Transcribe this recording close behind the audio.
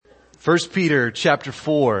First Peter chapter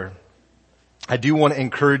 4. I do want to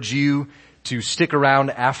encourage you to stick around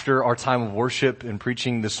after our time of worship and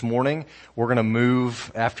preaching this morning. We're going to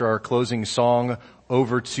move after our closing song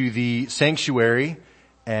over to the sanctuary,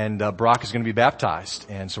 and Brock is going to be baptized.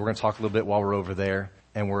 And so we're going to talk a little bit while we're over there,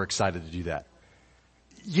 and we're excited to do that.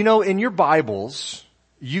 You know, in your Bibles,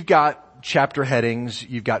 you've got chapter headings,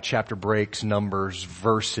 you've got chapter breaks, numbers,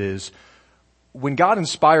 verses. When God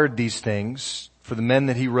inspired these things, for the men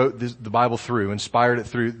that he wrote the Bible through, inspired it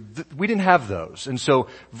through, we didn't have those. And so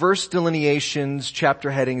verse delineations, chapter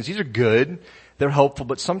headings, these are good. They're helpful,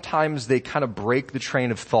 but sometimes they kind of break the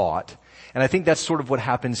train of thought. And I think that's sort of what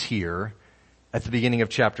happens here at the beginning of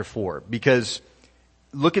chapter 4. Because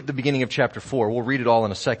look at the beginning of chapter 4. We'll read it all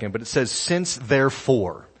in a second, but it says, since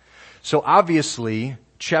therefore. So obviously,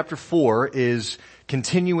 chapter 4 is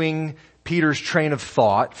continuing Peter's train of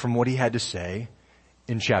thought from what he had to say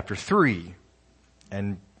in chapter 3.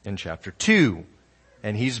 And in chapter 2.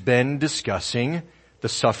 And he's been discussing the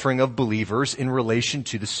suffering of believers in relation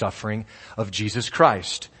to the suffering of Jesus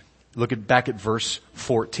Christ. Look back at verse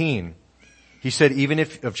 14. He said,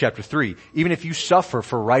 of chapter 3, even if you suffer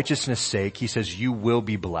for righteousness' sake, he says, you will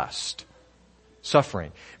be blessed.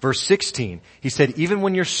 Suffering. Verse 16, he said, even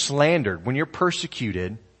when you're slandered, when you're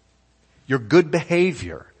persecuted, your good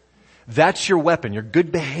behavior, that's your weapon. Your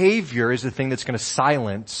good behavior is the thing that's going to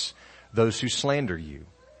silence those who slander you.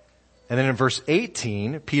 And then in verse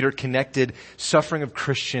 18, Peter connected suffering of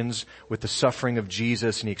Christians with the suffering of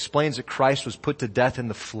Jesus, and he explains that Christ was put to death in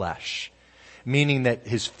the flesh, meaning that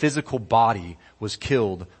his physical body was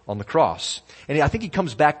killed on the cross. And I think he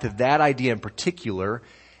comes back to that idea in particular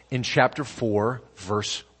in chapter 4,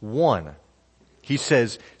 verse 1. He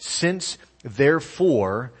says, since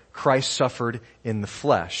therefore Christ suffered in the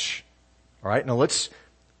flesh. All right, now let's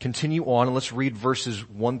continue on and let's read verses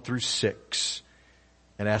 1 through 6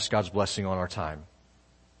 and ask God's blessing on our time.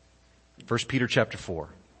 1 Peter chapter 4,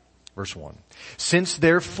 verse 1. Since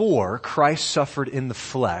therefore Christ suffered in the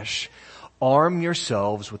flesh, arm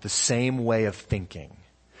yourselves with the same way of thinking.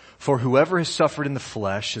 For whoever has suffered in the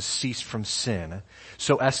flesh has ceased from sin,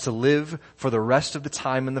 so as to live for the rest of the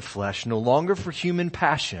time in the flesh, no longer for human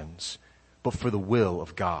passions, but for the will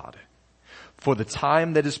of God. For the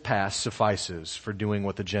time that is past suffices for doing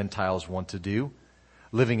what the Gentiles want to do,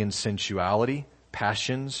 living in sensuality,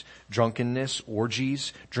 passions, drunkenness,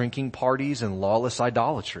 orgies, drinking parties, and lawless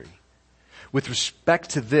idolatry. With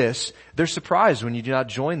respect to this, they're surprised when you do not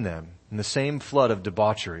join them in the same flood of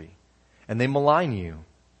debauchery, and they malign you.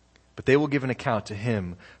 But they will give an account to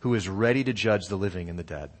him who is ready to judge the living and the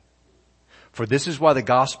dead. For this is why the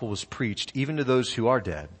gospel was preached even to those who are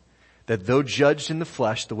dead, that though judged in the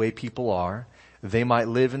flesh the way people are, they might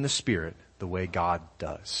live in the spirit the way God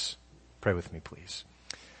does. Pray with me, please.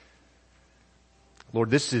 Lord,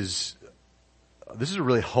 this is a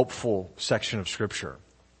really hopeful section of Scripture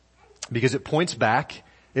because it points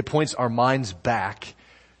our minds back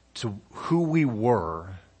to who we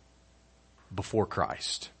were before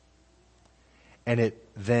Christ. And it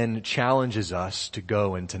then challenges us to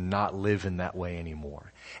go and to not live in that way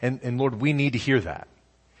anymore. And Lord, we need to hear that.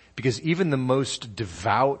 Because even the most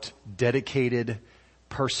devout, dedicated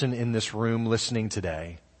person in this room listening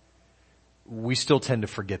today, we still tend to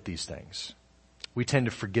forget these things. We tend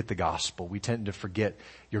to forget the gospel. We tend to forget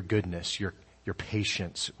your goodness, your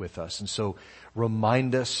patience with us. And so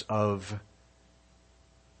remind us of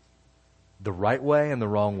the right way and the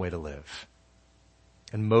wrong way to live.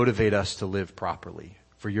 And motivate us to live properly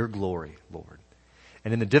for your glory, Lord.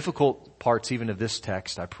 And in the difficult parts even of this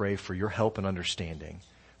text, I pray for your help and understanding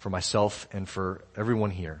for myself and for everyone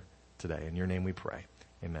here today. In your name we pray.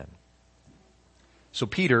 Amen. So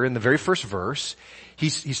Peter, in the very first verse, he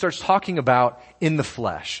starts talking about in the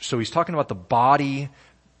flesh. So he's talking about the body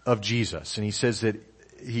of Jesus. And he says that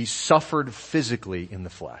he suffered physically in the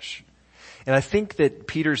flesh. And I think that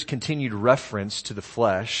Peter's continued reference to the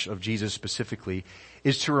flesh of Jesus specifically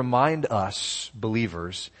is to remind us,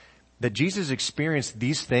 believers, that Jesus experienced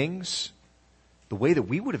these things the way that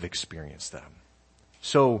we would have experienced them.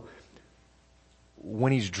 So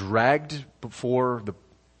when he's dragged before the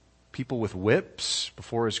people with whips,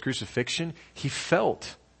 before his crucifixion, he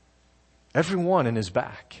felt everyone in his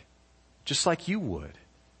back, just like you would.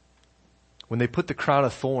 When they put the crown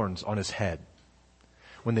of thorns on his head,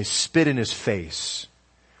 when they spit in his face,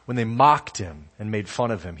 when they mocked him and made fun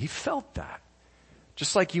of him, he felt that,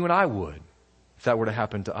 just like you and I would if that were to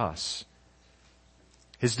happen to us.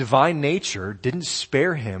 His divine nature didn't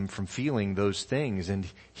spare him from feeling those things, and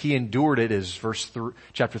he endured it, as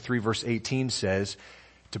chapter 3, verse 18 says,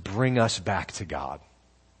 to bring us back to God.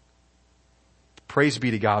 Praise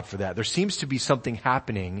be to God for that. There seems to be something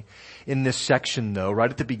happening in this section though,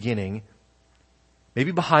 right at the beginning,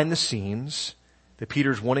 maybe behind the scenes, that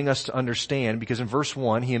Peter's wanting us to understand, because in verse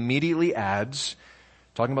 1, he immediately adds,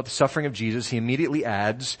 talking about the suffering of Jesus, he immediately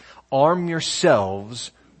adds, arm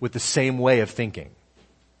yourselves with the same way of thinking.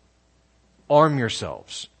 Arm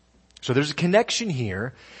yourselves. So there's a connection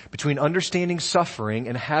here between understanding suffering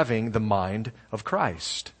and having the mind of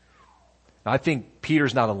Christ. Now, I think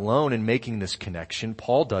Peter's not alone in making this connection.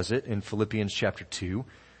 Paul does it in Philippians chapter 2.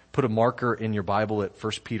 Put a marker in your Bible at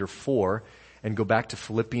 1 Peter 4 and go back to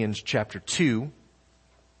Philippians chapter 2.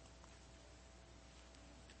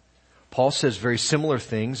 Paul says very similar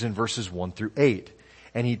things in verses 1 through 8.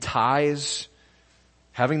 And he ties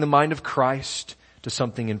having the mind of Christ to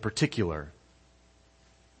something in particular.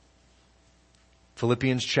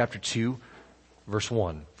 Philippians chapter 2, verse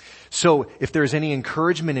 1. So if there is any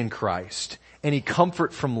encouragement in Christ, any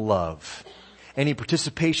comfort from love, any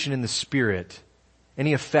participation in the Spirit,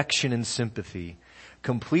 any affection and sympathy,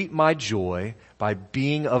 complete my joy by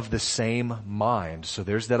being of the same mind. So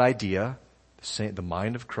there's that idea. The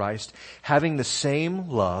mind of Christ, having the same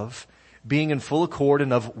love, being in full accord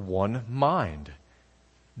and of one mind.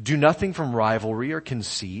 Do nothing from rivalry or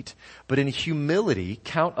conceit, but in humility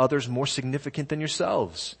count others more significant than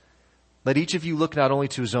yourselves. Let each of you look not only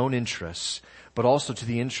to his own interests, but also to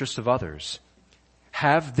the interests of others.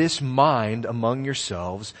 Have this mind among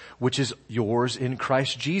yourselves, which is yours in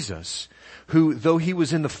Christ Jesus, who, though he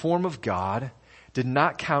was in the form of God, did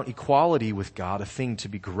not count equality with God a thing to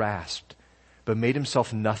be grasped, but made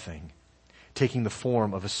himself nothing, taking the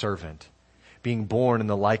form of a servant, being born in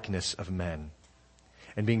the likeness of men.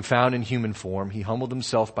 And being found in human form, he humbled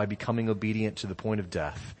himself by becoming obedient to the point of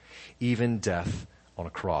death, even death on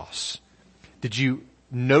a cross. Did you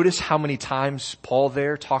notice how many times Paul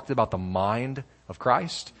there talked about the mind of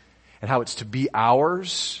Christ and how it's to be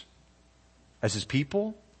ours as his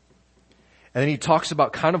people? And then he talks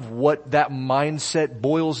about kind of what that mindset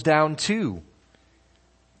boils down to.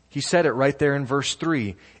 He said it right there in verse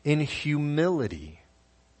 3, in humility.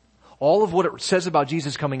 All of what it says about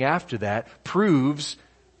Jesus coming after that proves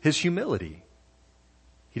his humility.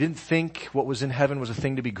 He didn't think what was in heaven was a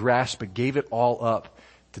thing to be grasped, but gave it all up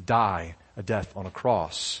to die a death on a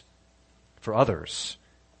cross for others.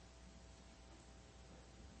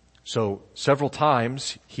 So several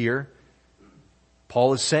times here,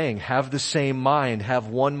 Paul is saying, have the same mind, have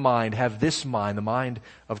one mind, have this mind, the mind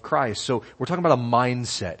of Christ. So we're talking about a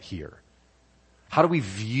mindset here. How do we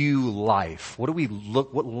view life?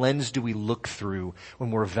 What lens do we look through when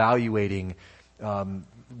we're evaluating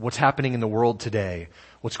what's happening in the world today?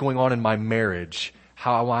 What's going on in my marriage?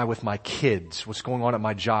 How am I with my kids? What's going on at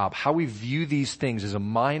my job? How we view these things is a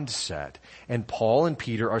mindset. And Paul and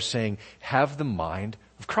Peter are saying, have the mind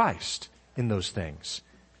of Christ in those things.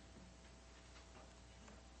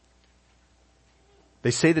 They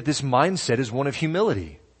say that this mindset is one of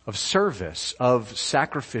humility, of service, of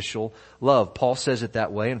sacrificial love. Paul says it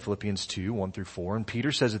that way in Philippians 2, 1 through 4, and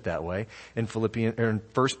Peter says it that way in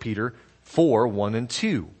 1 Peter 4, 1 and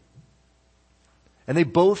 2. And they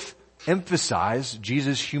both emphasize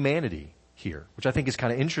Jesus' humanity here, which I think is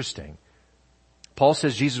kind of interesting. Paul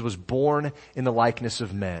says Jesus was born in the likeness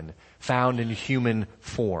of men, found in human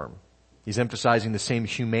form. He's emphasizing the same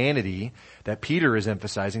humanity that Peter is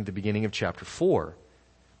emphasizing at the beginning of chapter 4.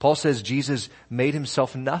 Paul says Jesus made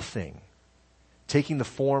himself nothing, taking the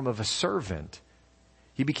form of a servant.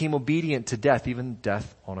 He became obedient to death, even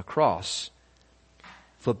death on a cross.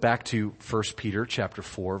 Flip back to 1 Peter chapter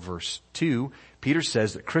 4, verse 2. Peter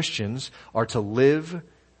says that Christians are to live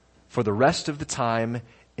for the rest of the time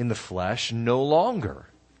in the flesh, no longer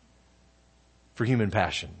for human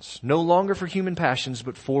passions. No longer for human passions,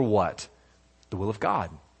 but for what? The will of God.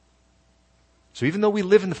 So even though we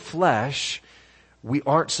live in the flesh, we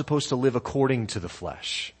aren't supposed to live according to the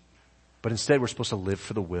flesh, but instead we're supposed to live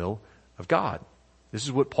for the will of God. This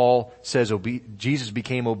is what Paul says, Jesus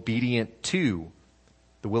became obedient to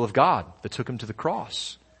the will of God that took him to the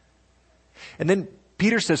cross. And then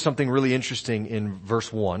Peter says something really interesting in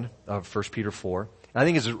verse 1 of 1 Peter 4. And I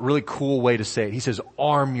think it's a really cool way to say it. He says,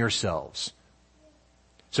 arm yourselves.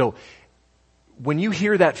 So when you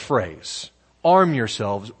hear that phrase, arm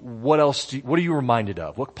yourselves, what are you reminded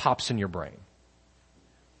of? What pops in your brain?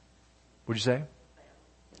 What'd you say?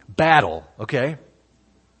 Battle, okay.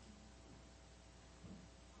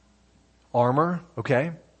 Armor,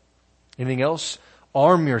 okay. Anything else?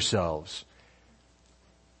 Arm yourselves.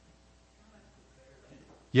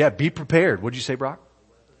 Yeah, be prepared. What'd you say, Brock?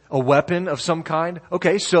 A weapon of some kind?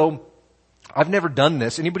 Okay, so I've never done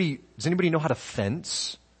this. Does anybody know how to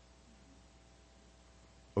fence?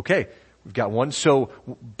 Okay. We've got one. So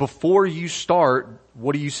before you start,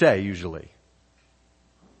 what do you say usually?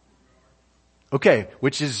 Okay,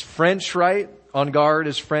 which is French, right? En garde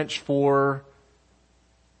is French for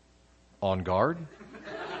on guard,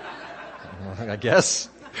 I guess.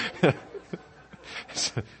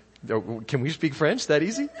 Can we speak French that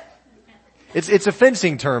easy? It's a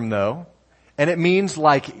fencing term though, and it means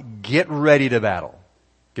like get ready to battle.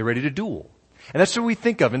 Get ready to duel. And that's what we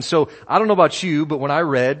think of. And so I don't know about you, but when I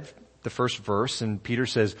read the first verse and Peter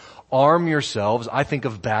says, arm yourselves, I think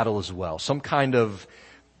of battle as well. Some kind of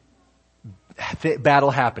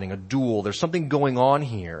battle happening, a duel. There's something going on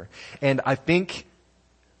here. And I think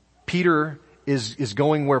Peter is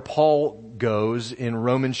going where Paul goes in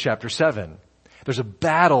Romans chapter 7. There's a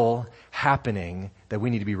battle happening that we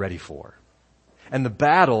need to be ready for. And the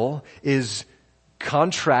battle is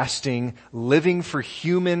contrasting living for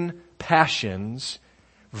human passions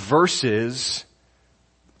versus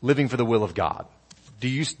living for the will of God. Do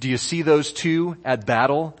you see those two at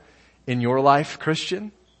battle in your life,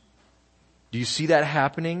 Christian? Do you see that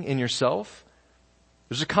happening in yourself?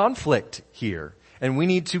 There's a conflict here, and we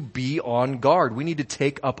need to be on guard. We need to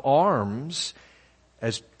take up arms,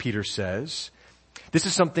 as Peter says. This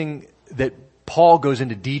is something that Paul goes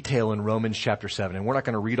into detail in Romans chapter 7, and we're not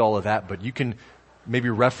going to read all of that, but you can maybe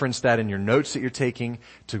reference that in your notes that you're taking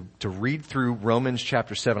to read through Romans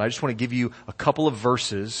chapter 7. I just want to give you a couple of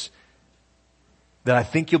verses that I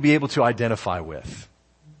think you'll be able to identify with.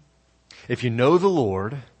 If you know the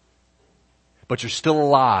Lord, but you're still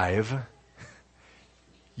alive,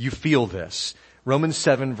 you feel this. Romans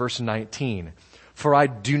 7 verse 19. For I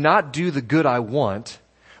do not do the good I want,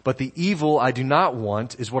 but the evil I do not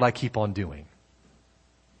want is what I keep on doing.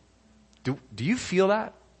 Do you feel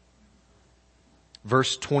that?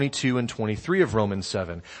 Verse 22 and 23 of Romans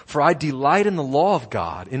 7. For I delight in the law of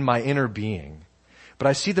God in my inner being, but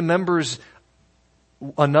I see the members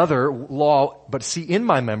another law, but see in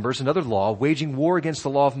my members another law, waging war against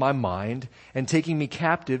the law of my mind and taking me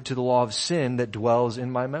captive to the law of sin that dwells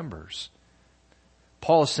in my members.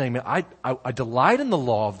 Paul is saying, man, I delight in the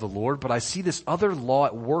law of the Lord, but I see this other law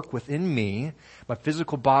at work within me, my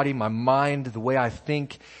physical body, my mind, the way I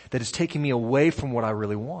think, that is taking me away from what I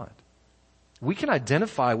really want. We can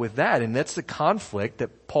identify with that, and that's the conflict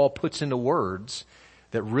that Paul puts into words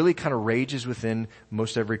that really kind of rages within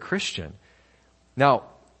most every Christian. Now,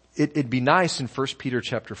 it'd be nice in 1 Peter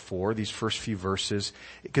chapter 4, these first few verses,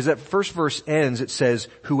 because that first verse ends, it says,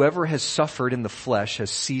 whoever has suffered in the flesh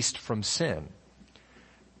has ceased from sin.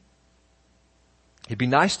 It'd be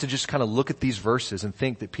nice to just kind of look at these verses and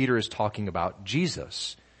think that Peter is talking about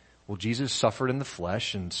Jesus. Well, Jesus suffered in the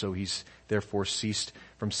flesh, and so he's therefore ceased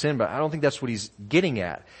from sin. But I don't think that's what he's getting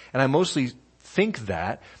at. And I mostly think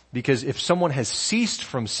that because if someone has ceased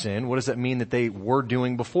from sin, what does that mean that they were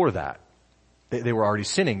doing before that? They were already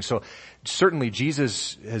sinning. So certainly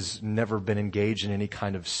Jesus has never been engaged in any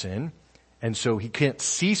kind of sin. And so he can't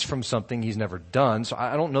cease from something he's never done. So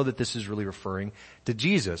I don't know that this is really referring to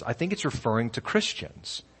Jesus. I think it's referring to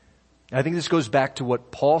Christians. I think this goes back to what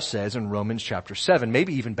Paul says in Romans chapter 7,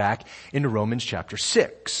 maybe even back into Romans chapter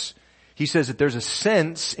 6. He says that there's a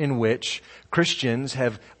sense in which Christians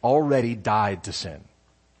have already died to sin.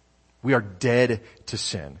 We are dead to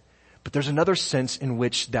sin. But there's another sense in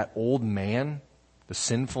which that old man, the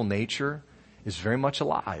sinful nature, is very much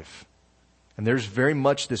alive. And there's very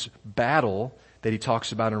much this battle that he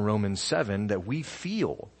talks about in Romans 7 that we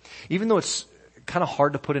feel. Even though it's kind of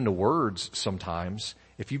hard to put into words sometimes,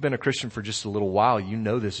 if you've been a Christian for just a little while, you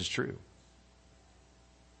know this is true.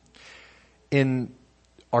 In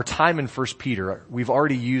our time in 1 Peter, we've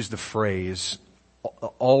already used the phrase,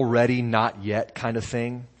 already, not yet kind of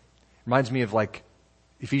thing. Reminds me of like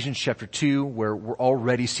Ephesians chapter 2, where we're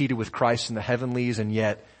already seated with Christ in the heavenlies, and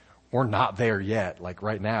yet we're not there yet. Like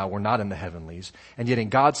right now, we're not in the heavenlies. And yet in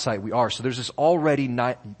God's sight, we are. So there's this already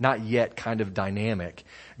not yet kind of dynamic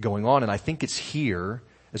going on. And I think it's here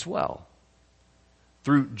as well.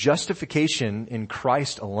 Through justification in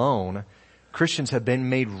Christ alone, Christians have been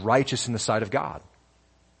made righteous in the sight of God.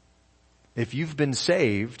 If you've been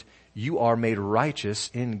saved, you are made righteous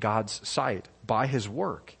in God's sight by His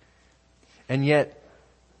work. And yet,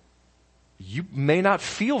 you may not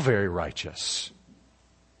feel very righteous.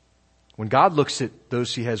 When God looks at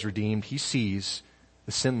those He has redeemed, He sees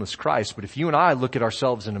the sinless Christ. But if you and I look at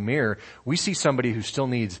ourselves in a mirror, we see somebody who still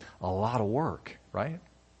needs a lot of work, right?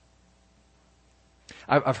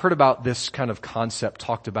 I've heard about this kind of concept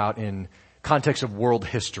talked about in context of world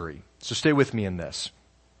history. So stay with me in this.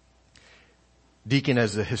 Deacon,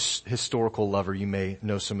 as a historical lover, you may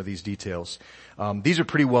know some of these details. These are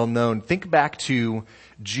pretty well known. Think back to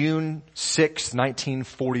June 6th,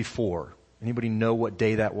 1944. Anybody know what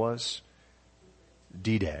day that was?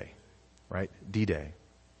 D-Day, right? D-Day.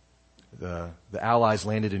 The Allies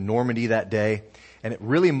landed in Normandy that day, and it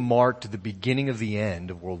really marked the beginning of the end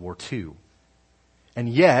of World War II. And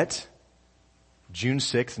yet, June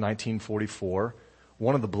 6th, 1944,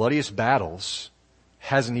 one of the bloodiest battles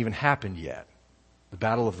hasn't even happened yet. The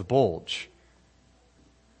Battle of the Bulge.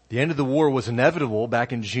 The end of the war was inevitable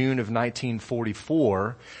back in June of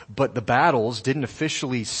 1944, but the battles didn't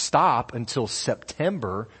officially stop until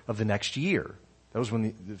September of the next year. That was when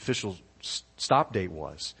the official stop date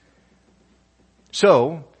was.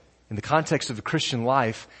 So, in the context of the Christian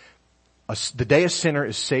life, the day a sinner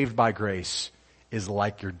is saved by grace is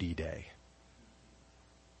like your D-Day.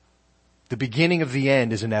 The beginning of the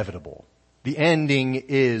end is inevitable. The ending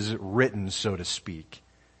is written, so to speak.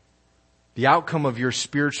 The outcome of your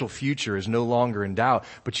spiritual future is no longer in doubt.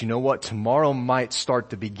 But you know what? Tomorrow might start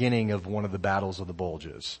the beginning of one of the battles of the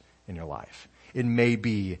bulges in your life. It may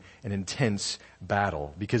be an intense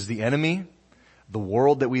battle because the enemy, the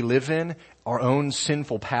world that we live in, our own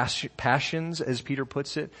sinful passions, as Peter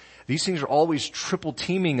puts it, these things are always triple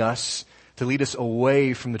teaming us to lead us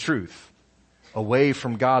away from the truth, away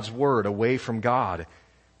from God's word, away from God.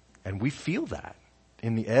 And we feel that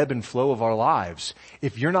in the ebb and flow of our lives.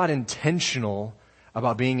 If you're not intentional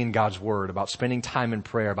about being in God's word, about spending time in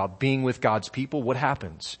prayer, about being with God's people, what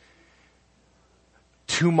happens?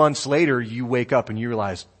 2 months later, you wake up and you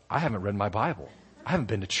realize, I haven't read my Bible. I haven't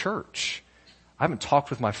been to church. I haven't talked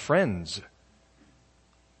with my friends.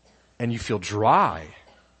 And you feel dry.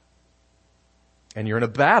 And you're in a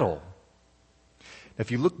battle.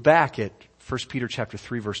 If you look back at 1 Peter chapter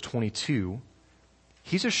 3, verse 22,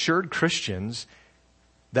 he's assured Christians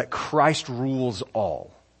that Christ rules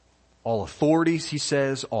all. All authorities, he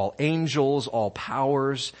says, all angels, all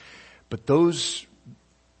powers. But those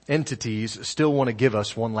entities still want to give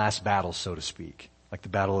us one last battle, so to speak, like the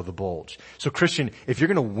Battle of the Bulge. So Christian, if you're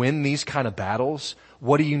going to win these kind of battles,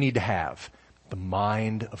 what do you need to have? The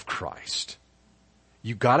mind of Christ.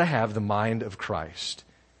 You got to have the mind of Christ.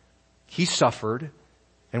 He suffered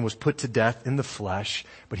and was put to death in the flesh,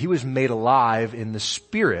 but he was made alive in the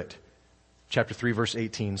spirit. Chapter 3 verse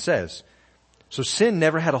 18 says. So sin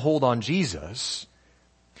never had a hold on Jesus,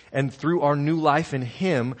 and through our new life in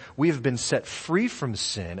him, we have been set free from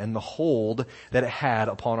sin and the hold that it had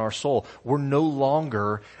upon our soul. We're no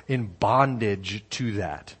longer in bondage to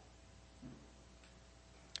that.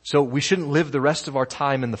 So we shouldn't live the rest of our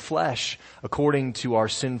time in the flesh according to our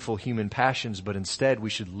sinful human passions, but instead we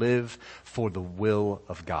should live for the will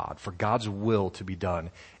of God, for God's will to be done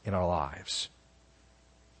in our lives.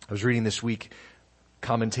 I was reading this week, a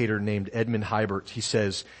commentator named Edmund Hibert. He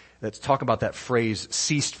says, let's talk about that phrase,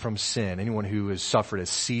 ceased from sin. Anyone who has suffered has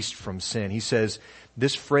ceased from sin. He says,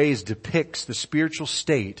 this phrase depicts the spiritual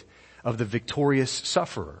state of the victorious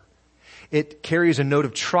sufferer. It carries a note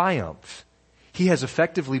of triumph. He has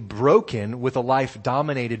effectively broken with a life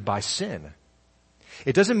dominated by sin.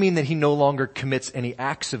 It doesn't mean that he no longer commits any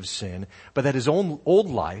acts of sin, but that his own old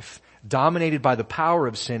life, dominated by the power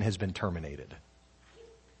of sin, has been terminated.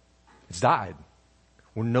 It's died.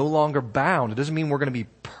 We're no longer bound. It doesn't mean we're going to be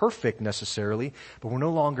perfect necessarily, but we're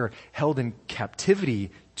no longer held in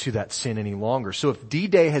captivity to that sin any longer. So if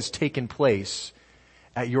D-Day has taken place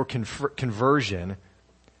at your conversion,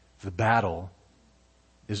 the battle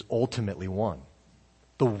is ultimately won.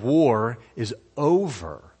 The war is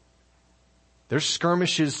over. There's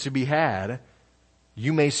skirmishes to be had.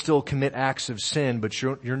 You may still commit acts of sin, but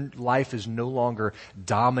your life is no longer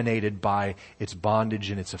dominated by its bondage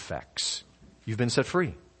and its effects. You've been set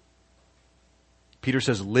free. Peter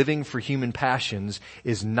says living for human passions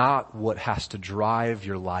is not what has to drive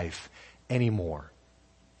your life anymore.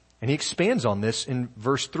 And he expands on this in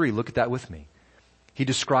verse 3. Look at that with me. He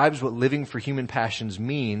describes what living for human passions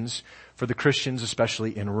means for the Christians,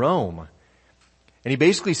 especially in Rome. And he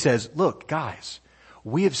basically says, look, guys,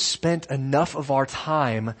 we have spent enough of our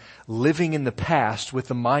time living in the past with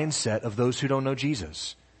the mindset of those who don't know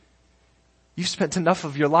Jesus. You've spent enough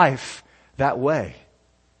of your life that way.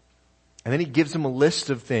 And then he gives them a list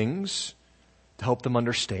of things to help them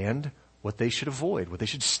understand what they should avoid, what they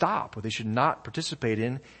should stop, what they should not participate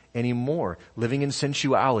in anymore. Living in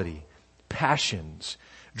sensuality, passions,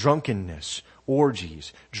 drunkenness,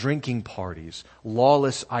 orgies, drinking parties,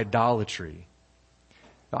 lawless idolatry.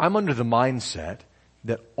 Now, I'm under the mindset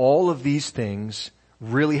that all of these things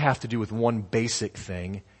really have to do with one basic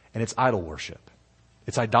thing, and it's idol worship.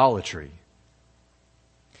 It's idolatry.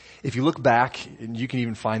 If you look back, and you can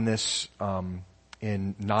even find this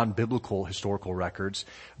in non-biblical historical records,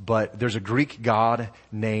 but there's a Greek god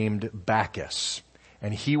named Bacchus,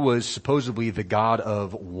 and he was supposedly the god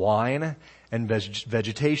of wine and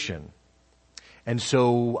vegetation. And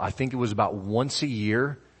so I think it was about once a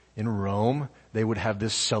year in Rome, they would have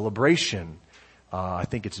this celebration. I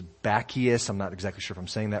think it's Bacchius. I'm not exactly sure if I'm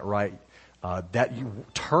saying that right. That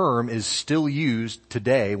term is still used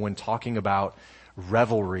today when talking about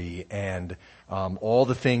revelry and all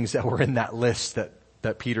the things that were in that list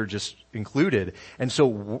that Peter just included. And so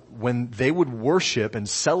when they would worship and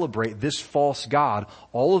celebrate this false god,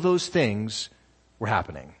 all of those things were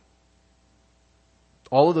happening.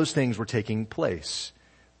 All of those things were taking place.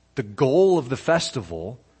 The goal of the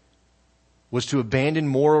festival was to abandon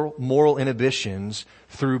moral inhibitions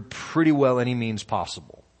through pretty well any means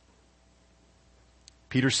possible.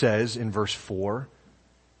 Peter says in verse 4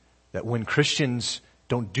 that when Christians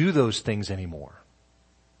don't do those things anymore,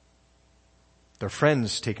 their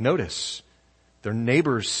friends take notice, their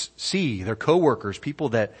neighbors see, their coworkers, people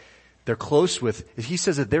that they're close with, he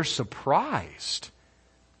says that they're surprised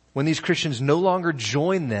when these Christians no longer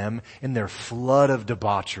join them in their flood of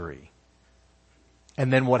debauchery.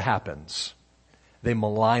 And then what happens? They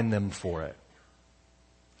malign them for it.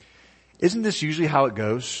 Isn't this usually how it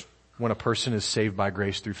goes when a person is saved by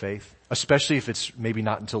grace through faith? Especially if it's maybe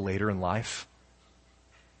not until later in life.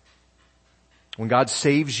 When God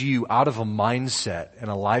saves you out of a mindset and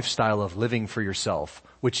a lifestyle of living for yourself,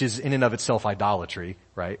 which is in and of itself idolatry,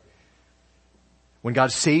 right? When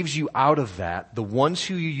God saves you out of that, the ones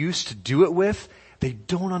who you used to do it with, they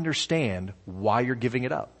don't understand why you're giving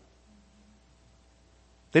it up.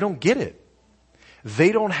 They don't get it.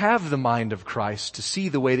 They don't have the mind of Christ to see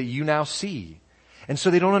the way that you now see. And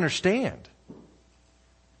so they don't understand.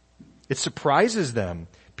 It surprises them,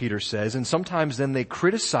 Peter says, and sometimes then they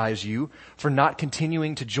criticize you for not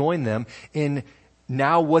continuing to join them in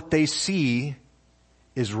now what they see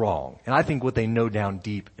is wrong. And I think what they know down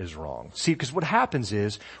deep is wrong. See, because what happens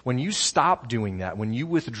is when you stop doing that, when you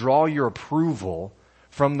withdraw your approval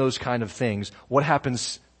from those kind of things, what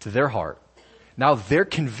happens to their heart? Now they're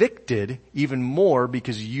convicted even more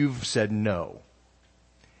because you've said no.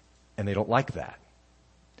 And they don't like that.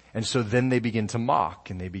 And so then they begin to mock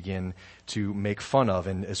and they begin to make fun of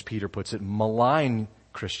and, as Peter puts it, malign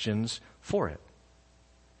Christians for it.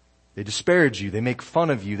 They disparage you. They make fun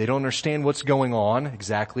of you. They don't understand what's going on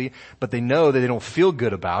exactly, but they know that they don't feel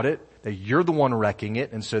good about it, that you're the one wrecking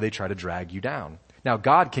it, and so they try to drag you down. Now,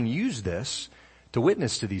 God can use this to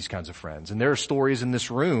witness to these kinds of friends. And there are stories in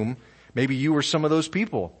this room, maybe you were some of those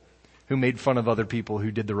people who made fun of other people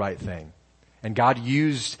who did the right thing. And God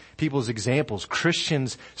used people's examples,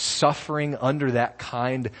 Christians suffering under that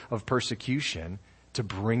kind of persecution to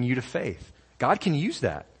bring you to faith. God can use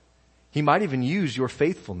that. He might even use your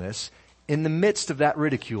faithfulness in the midst of that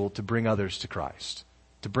ridicule to bring others to Christ,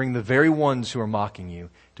 to bring the very ones who are mocking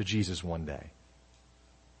you to Jesus one day.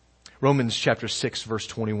 Romans chapter 6, verse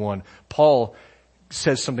 21, Paul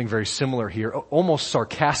says something very similar here, almost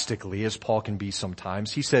sarcastically, as Paul can be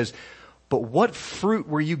sometimes. He says, "But what fruit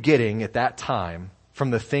were you getting at that time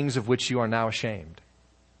from the things of which you are now ashamed?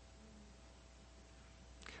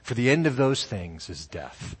 For the end of those things is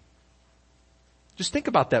death." Just think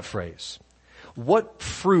about that phrase. What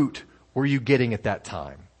fruit were you getting at that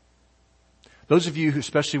time? Those of you who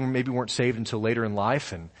especially maybe weren't saved until later in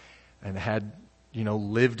life and had,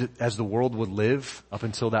 lived as the world would live up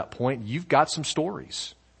until that point, you've got some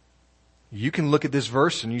stories. You can look at this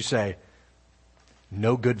verse and you say,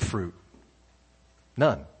 no good fruit.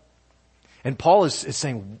 None. And Paul is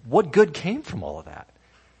saying, what good came from all of that?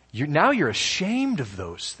 Now you're ashamed of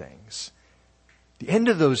those things. The end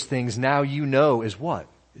of those things now is what?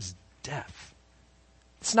 Is death.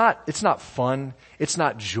 It's not fun. It's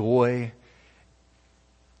not joy.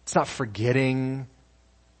 It's not forgetting.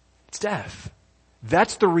 It's death.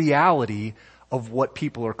 That's the reality of what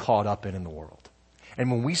people are caught up in the world.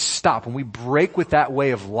 And when we break with that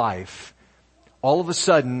way of life, all of a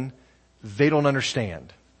sudden, they don't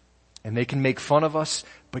understand. And they can make fun of us,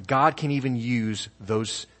 but God can even use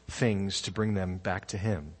those things to bring them back to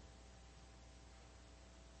Him.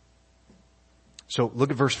 So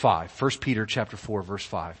look at verse 5. 1 Peter chapter 4, verse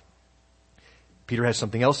 5. Peter has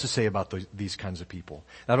something else to say about these kinds of people.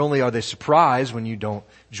 Not only are they surprised when you don't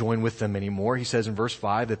join with them anymore, he says in verse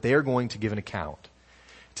 5 that they are going to give an account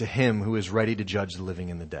to Him who is ready to judge the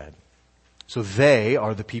living and the dead. So they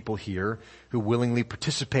are the people here who willingly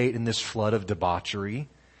participate in this flood of debauchery.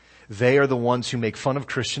 They are the ones who make fun of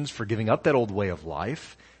Christians for giving up that old way of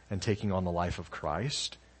life and taking on the life of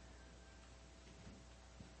Christ.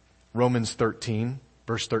 Romans 13,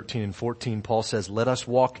 verse 13 and 14, Paul says, "Let us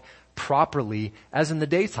walk properly as in the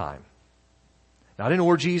daytime. Not in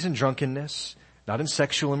orgies and drunkenness, not in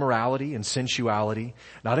sexual immorality and sensuality,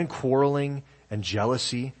 not in quarreling and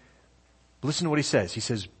jealousy. But listen to what he says. He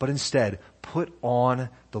says, but instead, put on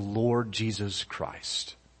the Lord Jesus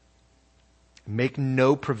Christ. Make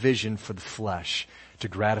no provision for the flesh to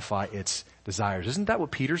gratify its desires. Isn't that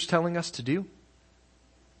what Peter's telling us to do?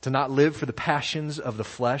 To not live for the passions of the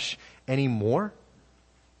flesh anymore?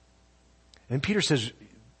 And Peter says,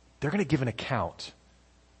 they're going to give an account.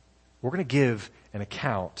 We're going to give an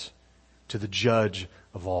account to the judge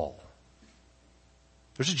of all.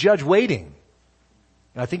 There's a judge waiting.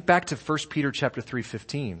 And I think back to 1 Peter chapter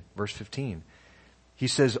 3:15, verse 15. He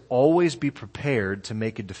says, always be prepared to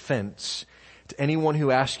make a defense to anyone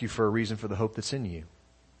who asks you for a reason for the hope that's in you.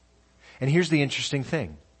 And here's the interesting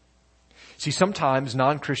thing. See, sometimes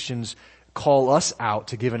non-Christians call us out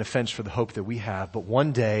to give an offense for the hope that we have, but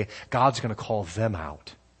one day God's going to call them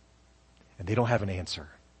out. And they don't have an answer.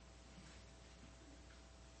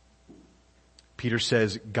 Peter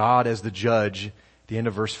says, God as the judge, at the end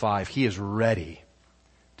of verse 5, he is ready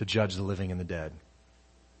to judge the living and the dead.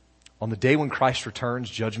 On the day when Christ returns,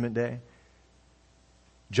 Judgment Day,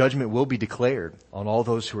 judgment will be declared on all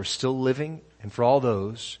those who are still living and for all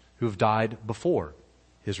those who have died before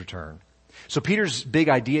his return. So Peter's big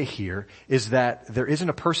idea here is that there isn't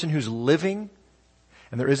a person who's living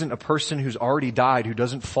and there isn't a person who's already died who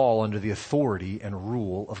doesn't fall under the authority and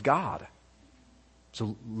rule of God.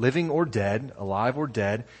 So living or dead, alive or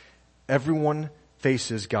dead, everyone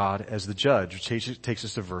faces God as the judge, which takes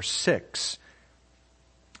us to verse 6.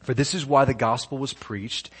 For this is why the gospel was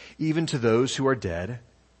preached, even to those who are dead,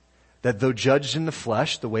 that though judged in the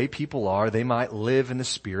flesh, the way people are, they might live in the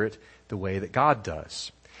spirit the way that God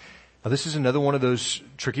does. Now this is another one of those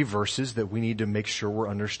tricky verses that we need to make sure we're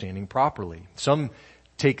understanding properly. Some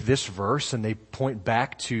take this verse and they point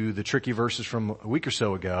back to the tricky verses from a week or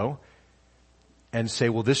so ago and say,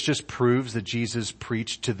 well, this just proves that Jesus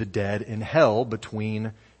preached to the dead in hell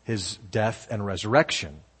between his death and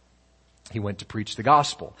resurrection. He went to preach the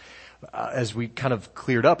gospel. As we kind of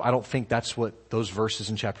cleared up, I don't think that's what those verses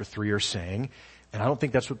in chapter 3 are saying. And I don't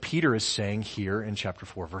think that's what Peter is saying here in chapter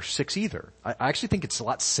 4, verse 6 either. I actually think it's a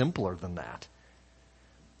lot simpler than that.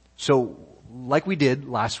 So, like we did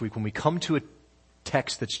last week, when we come to a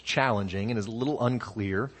text that's challenging and is a little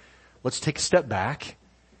unclear, let's take a step back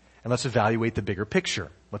and let's evaluate the bigger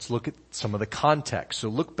picture. Let's look at some of the context. So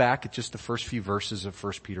look back at just the first few verses of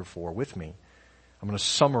 1 Peter 4 with me. I'm going to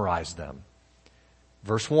summarize them.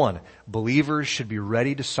 Verse 1, believers should be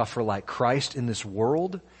ready to suffer like Christ in this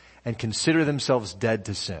world and consider themselves dead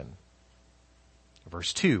to sin.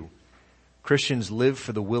 Verse 2, Christians live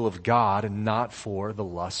for the will of God and not for the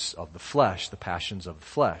lusts of the flesh, the passions of the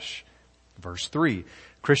flesh. Verse 3,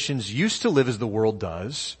 Christians used to live as the world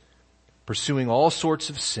does, pursuing all sorts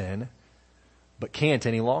of sin, but can't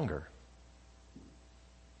any longer.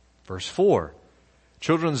 Verse 4,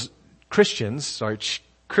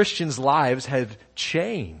 Christians' lives have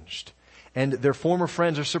changed, and their former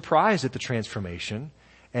friends are surprised at the transformation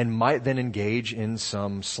and might then engage in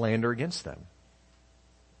some slander against them.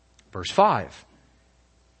 Verse 5,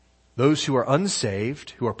 those who are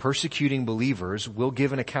unsaved, who are persecuting believers, will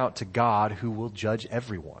give an account to God who will judge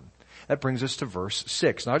everyone. That brings us to verse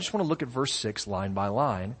 6. Now I just want to look at verse 6 line by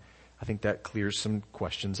line. I think that clears some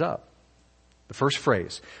questions up. The first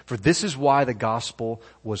phrase, for this is why the gospel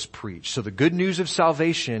was preached. So the good news of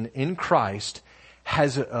salvation in Christ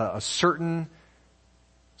has a certain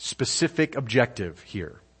specific objective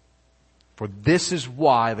here. For this is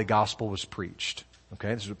why the gospel was preached.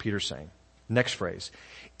 Okay, this is what Peter's saying. Next phrase,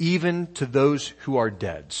 even to those who are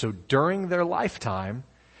dead. So during their lifetime,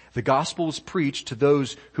 the gospel was preached to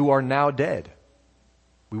those who are now dead.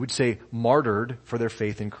 We would say martyred for their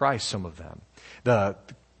faith in Christ, some of them.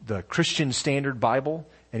 The Christian Standard Bible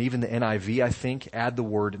and even the NIV, I think, add the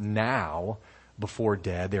word now before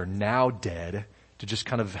dead. They're now dead to just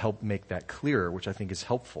kind of help make that clearer, which I think is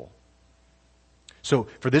helpful. So,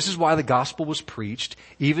 for this is why the gospel was preached,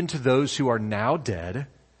 even to those who are now dead,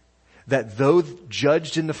 that though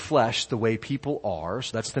judged in the flesh the way people are,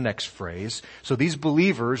 so that's the next phrase. So these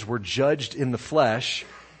believers were judged in the flesh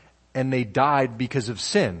and they died because of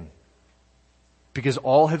sin. Because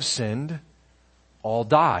all have sinned, all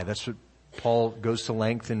die. That's what Paul goes to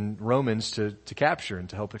length in Romans to capture and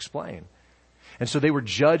to help explain. And so they were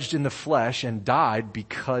judged in the flesh and died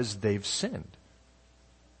because they've sinned.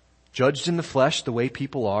 Judged in the flesh the way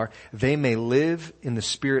people are, they may live in the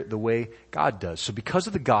spirit the way God does. So because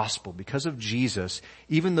of the gospel, because of Jesus,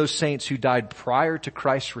 even those saints who died prior to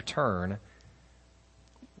Christ's return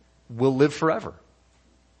will live forever,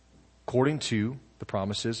 according to the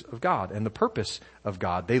promises of God and the purpose of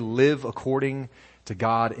God. They live according to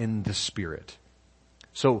God in the Spirit.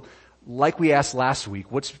 So, like we asked last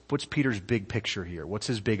week, what's Peter's big picture here? What's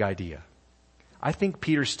his big idea? I think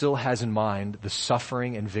Peter still has in mind the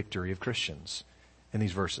suffering and victory of Christians in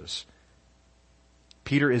these verses.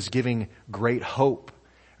 Peter is giving great hope,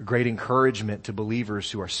 great encouragement to believers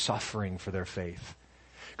who are suffering for their faith.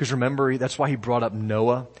 Because remember, that's why he brought up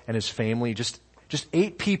Noah and his family, just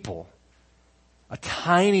 8 people, a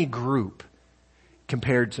tiny group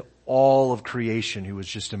compared to all of creation who was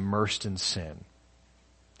just immersed in sin.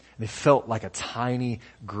 They felt like a tiny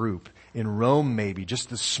group. In Rome, maybe, just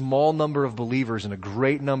the small number of believers and a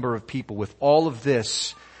great number of people with all of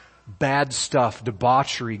this bad stuff,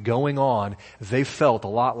 debauchery going on, they felt a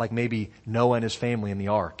lot like maybe Noah and his family in the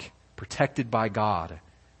ark, protected by God.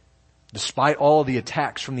 Despite all the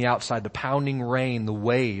attacks from the outside, the pounding rain, the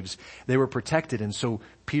waves, they were protected. And so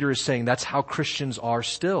Peter is saying that's how Christians are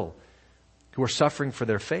still, who are suffering for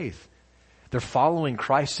their faith. They're following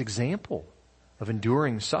Christ's example of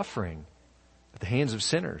enduring suffering at the hands of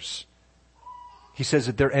sinners. He says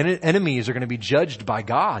that their enemies are going to be judged by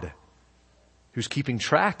God, who's keeping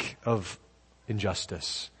track of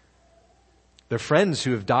injustice. Their friends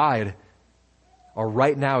who have died are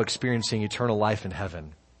right now experiencing eternal life in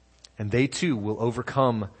heaven, and they too will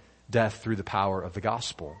overcome death through the power of the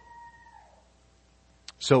gospel.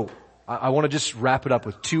 So I want to just wrap it up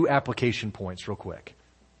with 2 application points real quick.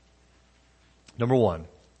 Number 1,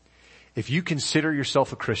 if you consider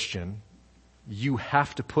yourself a Christian, you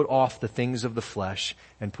have to put off the things of the flesh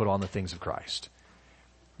and put on the things of Christ.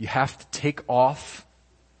 You have to take off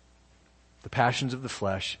the passions of the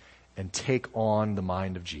flesh and take on the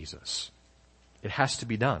mind of Jesus. It has to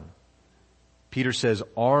be done. Peter says,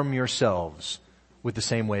 arm yourselves with the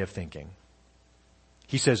same way of thinking.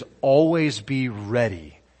 He says, always be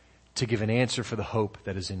ready to give an answer for the hope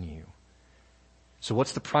that is in you. So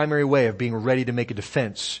what's the primary way of being ready to make a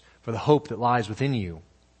defense for the hope that lies within you?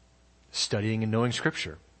 Studying and knowing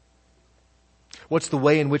Scripture. What's the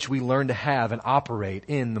way in which we learn to have and operate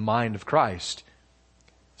in the mind of Christ?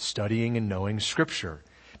 Studying and knowing Scripture.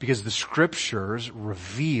 Because the Scriptures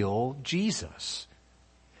reveal Jesus.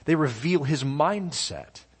 They reveal His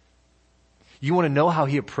mindset. You want to know how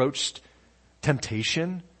He approached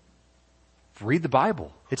temptation? Read the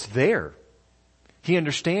Bible. It's there. He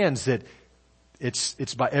understands that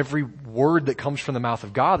it's by every word that comes from the mouth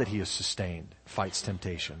of God that He is sustained, fights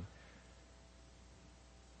temptation.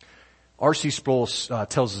 R.C. Sproul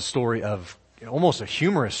tells the story of, almost a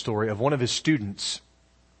humorous story of one of his students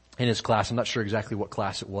in his class. I'm not sure exactly what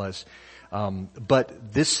class it was.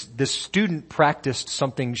 But this student practiced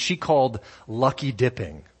something she called lucky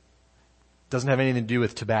dipping. Doesn't have anything to do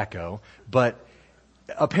with tobacco, but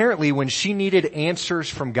apparently when she needed answers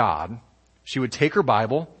from God, she would take her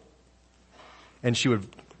Bible and she would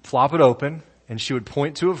flop it open and she would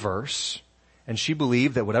point to a verse, and she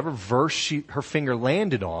believed that whatever verse her finger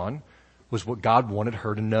landed on was what God wanted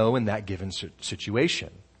her to know in that given situation.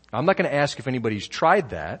 I'm not going to ask if anybody's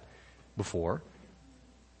tried that before,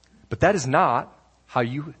 but that is not how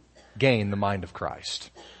you gain the mind of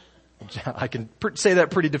Christ. I can say that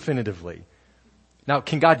pretty definitively. Now,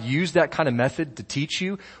 can God use that kind of method to teach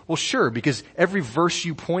you? Well, sure, because every verse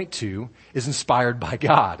you point to is inspired by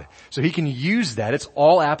God. So He can use that. It's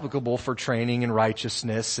all applicable for training in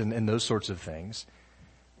righteousness and those sorts of things.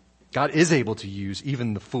 God is able to use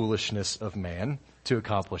even the foolishness of man to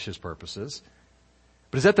accomplish His purposes.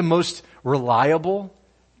 But is that the most reliable,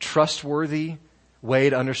 trustworthy way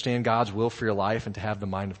to understand God's will for your life and to have the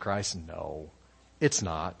mind of Christ? No, it's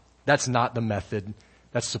not. That's not the method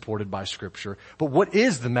that's supported by Scripture. But what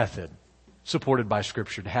is the method supported by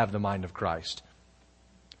Scripture to have the mind of Christ?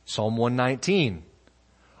 Psalm 119.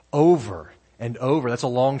 Over and over. That's a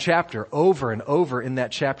long chapter. Over and over in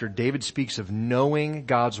that chapter, David speaks of knowing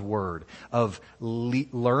God's Word, of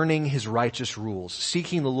learning His righteous rules,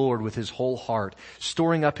 seeking the Lord with his whole heart,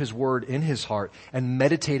 storing up His Word in his heart, and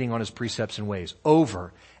meditating on His precepts and ways.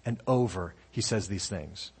 Over and over, he says these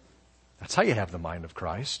things. That's how you have the mind of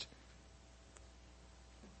Christ.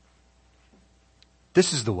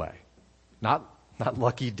 This is the way. Not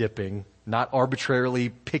lucky dipping, not arbitrarily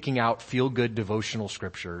picking out feel-good devotional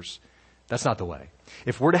scriptures. That's not the way.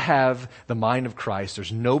 If we're to have the mind of Christ,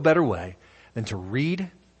 there's no better way than to read,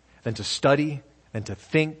 than to study, than to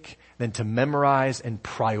think, than to memorize and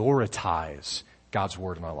prioritize God's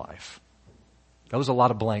Word in our life. That was a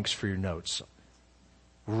lot of blanks for your notes.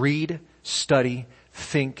 Read, study,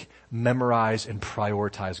 think, memorize, and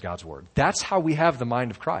prioritize God's Word. That's how we have the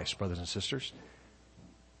mind of Christ, brothers and sisters.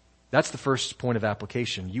 That's the first point of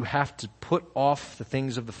application. You have to put off the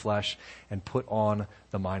things of the flesh and put on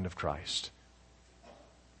the mind of Christ.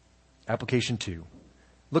 Application 2.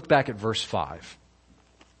 Look back at verse 5.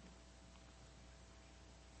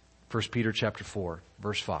 1 Peter chapter 4,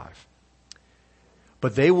 verse 5.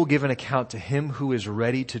 But they will give an account to him who is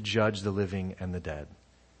ready to judge the living and the dead.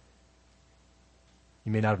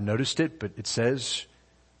 You may not have noticed it, but it says,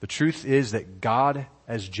 the truth is that God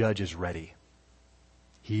as judge is ready.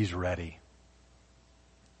 He's ready.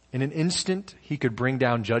 In an instant, he could bring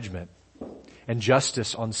down judgment and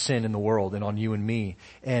justice on sin in the world and on you and me,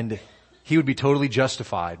 and he would be totally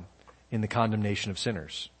justified in the condemnation of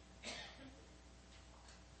sinners.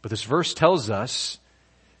 But this verse tells us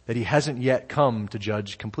that he hasn't yet come to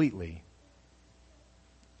judge completely.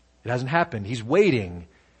 It hasn't happened. He's waiting,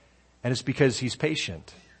 and it's because he's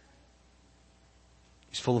patient.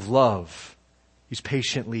 He's full of love. He's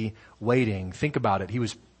patiently waiting. Think about it. He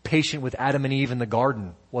was patient with Adam and Eve in the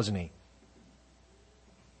garden, wasn't he?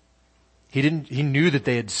 He knew that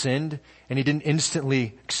they had sinned, and he didn't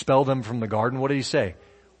instantly expel them from the garden. What did he say?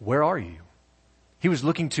 Where are you? He was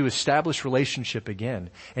looking to establish relationship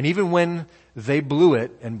again. And even when they blew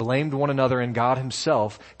it and blamed one another and God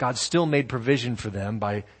himself, God still made provision for them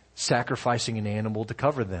by sacrificing an animal to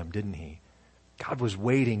cover them, didn't he? God was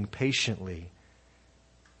waiting patiently.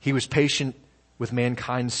 He was patient with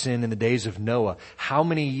mankind's sin in the days of Noah. How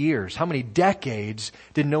many years, how many decades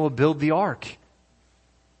did Noah build the ark?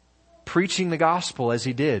 Preaching the gospel as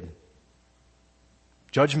he did.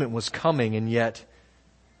 Judgment was coming, and yet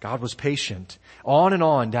God was patient. On and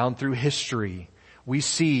on down through history, we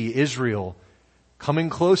see Israel coming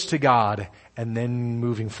close to God and then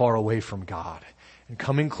moving far away from God. And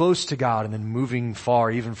coming close to God and then moving far,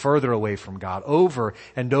 even further away from God. Over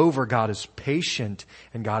and over, God is patient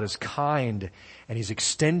and God is kind, and he's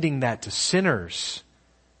extending that to sinners.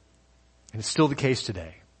 And it's still the case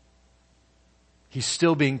today. He's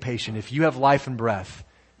still being patient. If you have life and breath,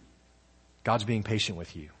 God's being patient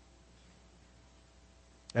with you.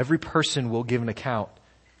 Every person will give an account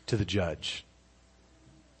to the judge.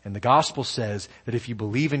 And the gospel says that if you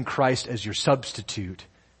believe in Christ as your substitute,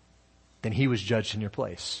 then he was judged in your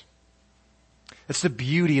place. That's the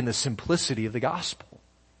beauty and the simplicity of the gospel.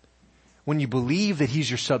 When you believe that he's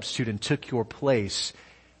your substitute and took your place,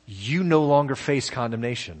 you no longer face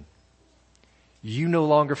condemnation. You no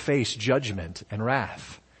longer face judgment and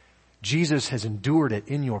wrath. Jesus has endured it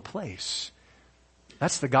in your place.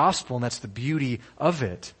 That's the gospel, and that's the beauty of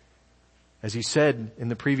it. As he said in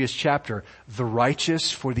the previous chapter, the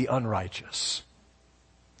righteous for the unrighteous.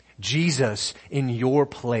 Jesus in your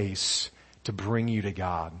place to bring you to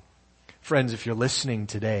God. Friends, if you're listening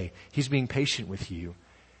today, he's being patient with you,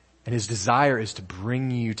 and his desire is to bring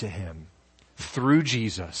you to him through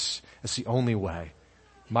Jesus. That's the only way.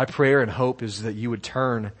 My prayer and hope is that you would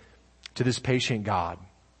turn to this patient God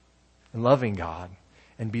and loving God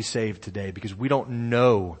and be saved today, because we don't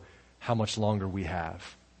know how much longer we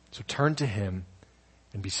have. So turn to him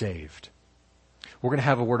and be saved. We're going to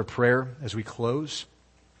have a word of prayer as we close.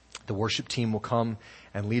 The worship team will come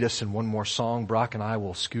and lead us in one more song. Brock and I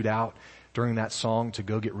will scoot out during that song to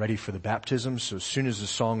go get ready for the baptism. So as soon as the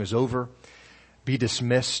song is over, be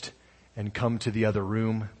dismissed and come to the other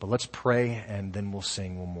room. But let's pray, and then we'll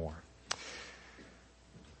sing one more.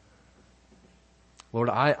 Lord,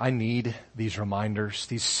 I need these reminders,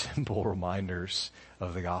 these simple reminders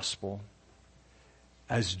of the gospel.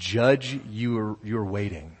 As judge, you're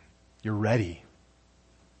waiting. You're ready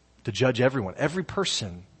to judge everyone. Every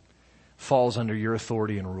person falls under your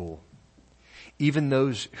authority and rule, even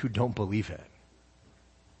those who don't believe it.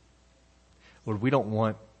 Lord, we don't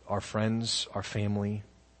want our friends, our family,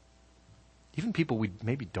 even people we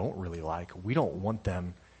maybe don't really like, we don't want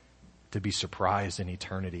them to be surprised in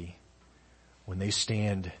eternity when they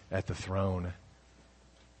stand at the throne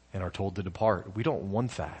and are told to depart. We don't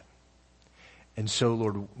want that. And so,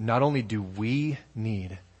 Lord, not only do we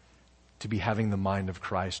need to be having the mind of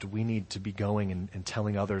Christ, we need to be going and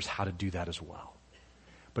telling others how to do that as well.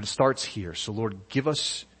 But it starts here. So, Lord, give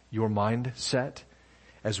us your mindset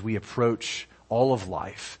as we approach all of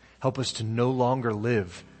life. Help us to no longer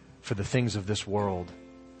live for the things of this world,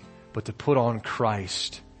 but to put on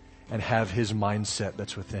Christ and have his mindset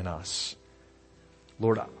that's within us.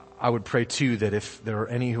 Lord, I would pray too that if there are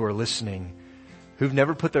any who are listening who've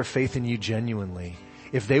never put their faith in you genuinely,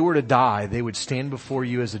 if they were to die, they would stand before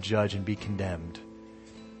you as a judge and be condemned,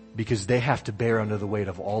 because they have to bear under the weight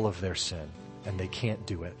of all of their sin, and they can't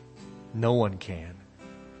do it. No one can.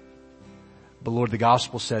 But Lord, the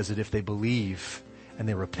gospel says that if they believe and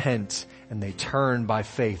they repent and they turn by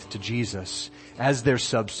faith to Jesus as their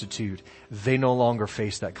substitute, they no longer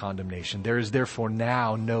face that condemnation. There is therefore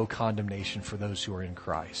now no condemnation for those who are in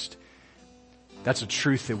Christ. That's a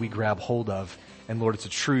truth that we grab hold of. And Lord, it's a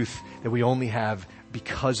truth that we only have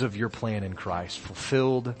because of your plan in Christ,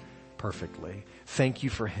 fulfilled perfectly. Thank you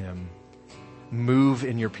for him. Move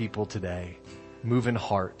in your people today. Move in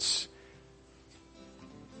hearts.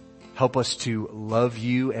 Help us to love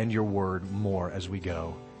you and your word more as we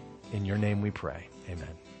go. In your name we pray.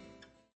 Amen.